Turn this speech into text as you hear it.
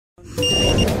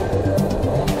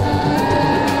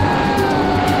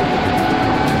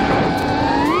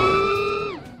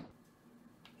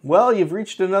Well, you've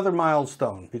reached another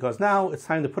milestone, because now it's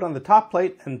time to put on the top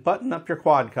plate and button up your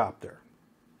quadcopter.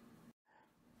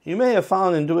 You may have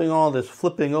found in doing all this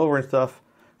flipping over and stuff,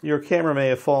 your camera may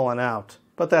have fallen out,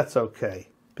 but that's okay,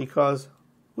 because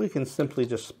we can simply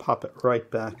just pop it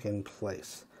right back in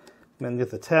place. And then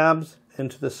get the tabs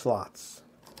into the slots.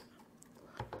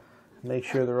 Make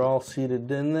sure they're all seated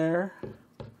in there.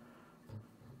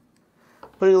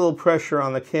 Putting a little pressure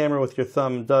on the camera with your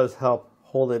thumb does help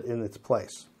hold it in its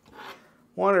place.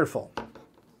 Wonderful.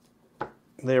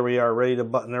 There we are, ready to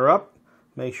button her up.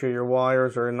 Make sure your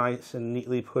wires are nice and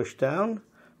neatly pushed down.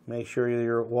 Make sure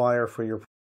your wire for your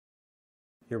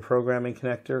programming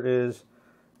connector is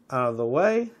out of the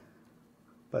way,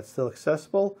 but still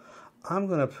accessible. I'm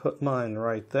going to put mine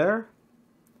right there.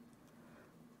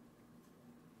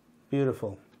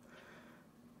 Beautiful.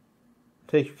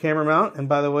 Take your camera mount, and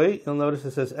by the way, you'll notice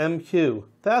it says MQ.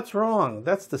 That's wrong.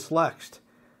 That's dyslexic.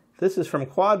 This is from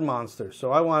Quad Monster,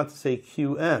 so I want it to say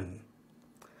QM.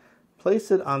 Place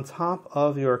it on top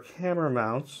of your camera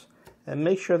mounts and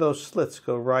make sure those slits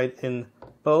go right in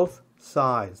both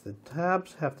sides. The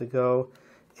tabs have to go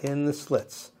in the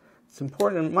slits. It's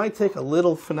important. It might take a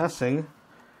little finessing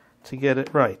to get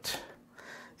it right.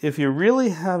 If you're really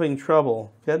having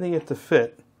trouble getting it to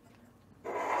fit,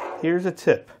 here's a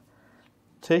tip.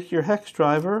 Take your hex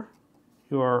driver,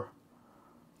 your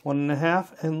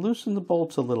 1.5, and loosen the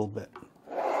bolts a little bit.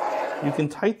 You can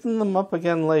tighten them up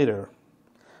again later,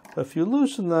 but if you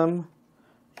loosen them,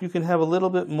 you can have a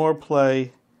little bit more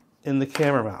play in the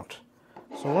camera mount.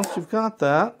 So once you've got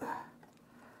that,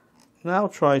 now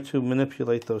try to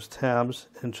manipulate those tabs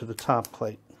into the top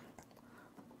plate.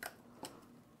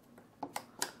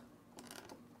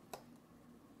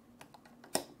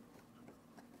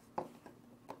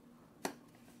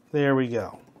 There we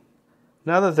go.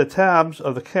 Now that the tabs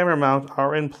of the camera mount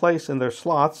are in place in their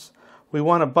slots, we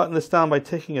want to button this down by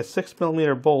taking a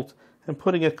 6mm bolt and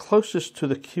putting it closest to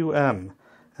the QM.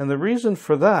 And the reason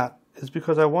for that is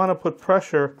because I want to put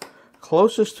pressure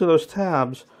closest to those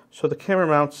tabs so the camera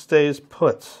mount stays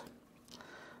put.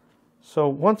 So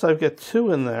once I get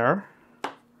 2 in there,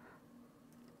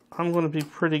 I'm going to be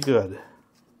pretty good.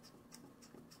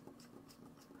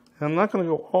 And I'm not going to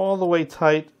go all the way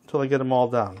tight until I get them all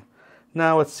down.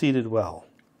 Now it's seated well.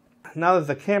 Now that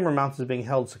the camera mount is being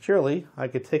held securely, I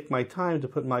could take my time to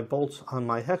put my bolts on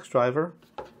my hex driver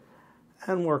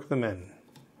and work them in.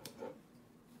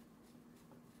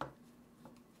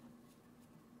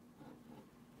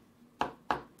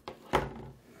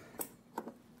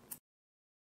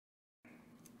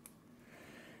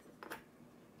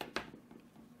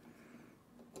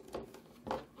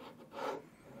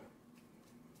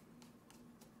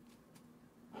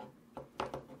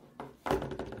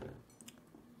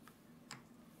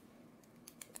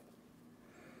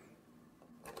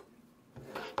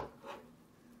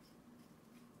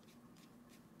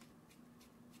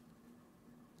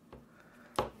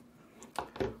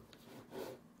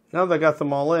 Now that I got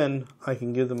them all in, I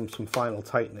can give them some final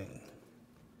tightening.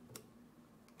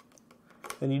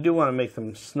 And you do want to make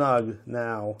them snug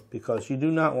now, because you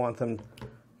do not want them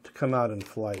to come out in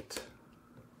flight.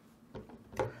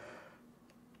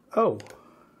 Oh,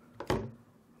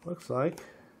 looks like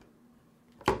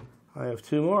I have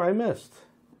 2 more I missed.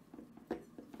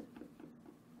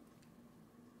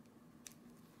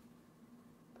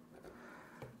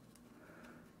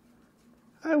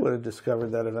 I would have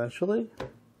discovered that eventually.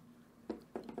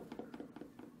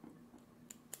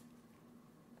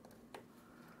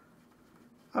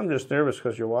 I'm just nervous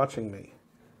because you're watching me.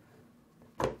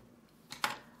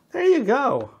 There you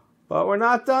go. But we're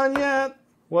not done yet.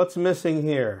 What's missing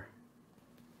here?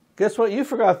 Guess what you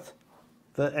forgot?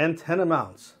 The antenna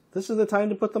mounts. This is the time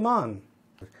to put them on.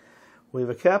 We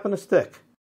have a cap and a stick.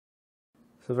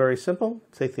 So very simple.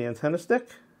 Take the antenna stick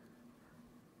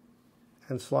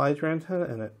and slide your antenna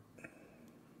in it.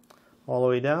 All the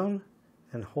way down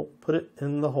and put it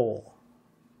in the hole.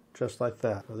 Just like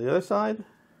that. On the other side.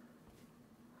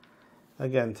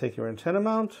 Again, take your antenna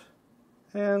mount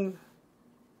and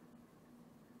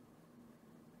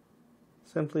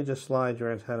simply just slide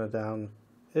your antenna down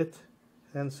it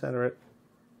and center it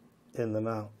in the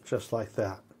mount, just like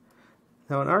that.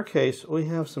 Now in our case, we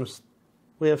have some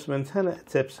antenna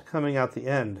tips coming out the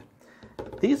end.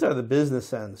 These are the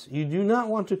business ends. You do not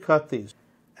want to cut these.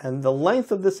 And the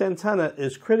length of this antenna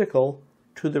is critical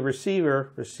to the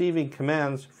receiver receiving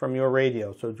commands from your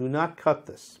radio, so do not cut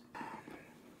this.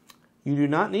 You do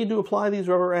not need to apply these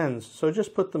rubber ends, so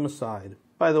just put them aside.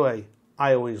 By the way,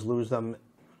 I always lose them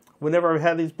whenever I've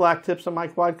had these black tips on my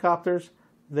quadcopters,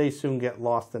 they soon get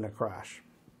lost in a crash.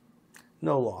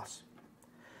 No loss.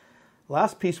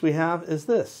 Last piece we have is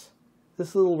this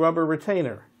little rubber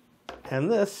retainer.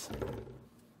 And this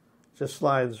just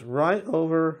slides right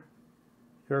over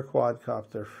your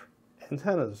quadcopter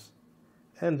antennas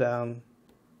and down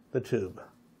the tube.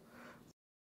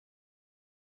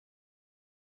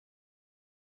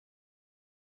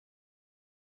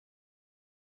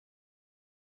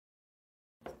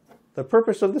 The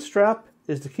purpose of the strap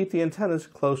is to keep the antennas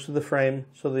close to the frame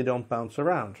so they don't bounce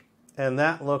around. And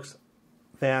that looks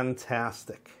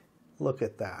fantastic. Look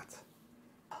at that.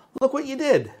 Look what you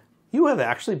did. You have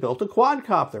actually built a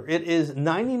quadcopter. It is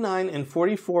 99 and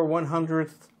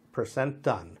 44/100%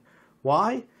 done.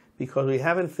 Why? Because we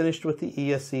haven't finished with the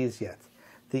ESCs yet.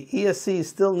 The ESCs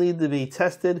still need to be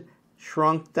tested,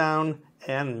 shrunk down,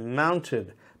 and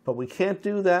mounted. But we can't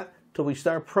do that till we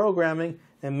start programming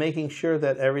and making sure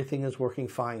that everything is working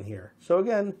fine here. So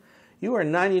again, you are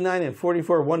 99 and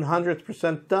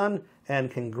 44/100% done, and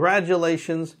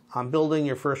congratulations on building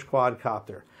your first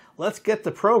quadcopter. Let's get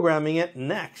to programming it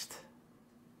next.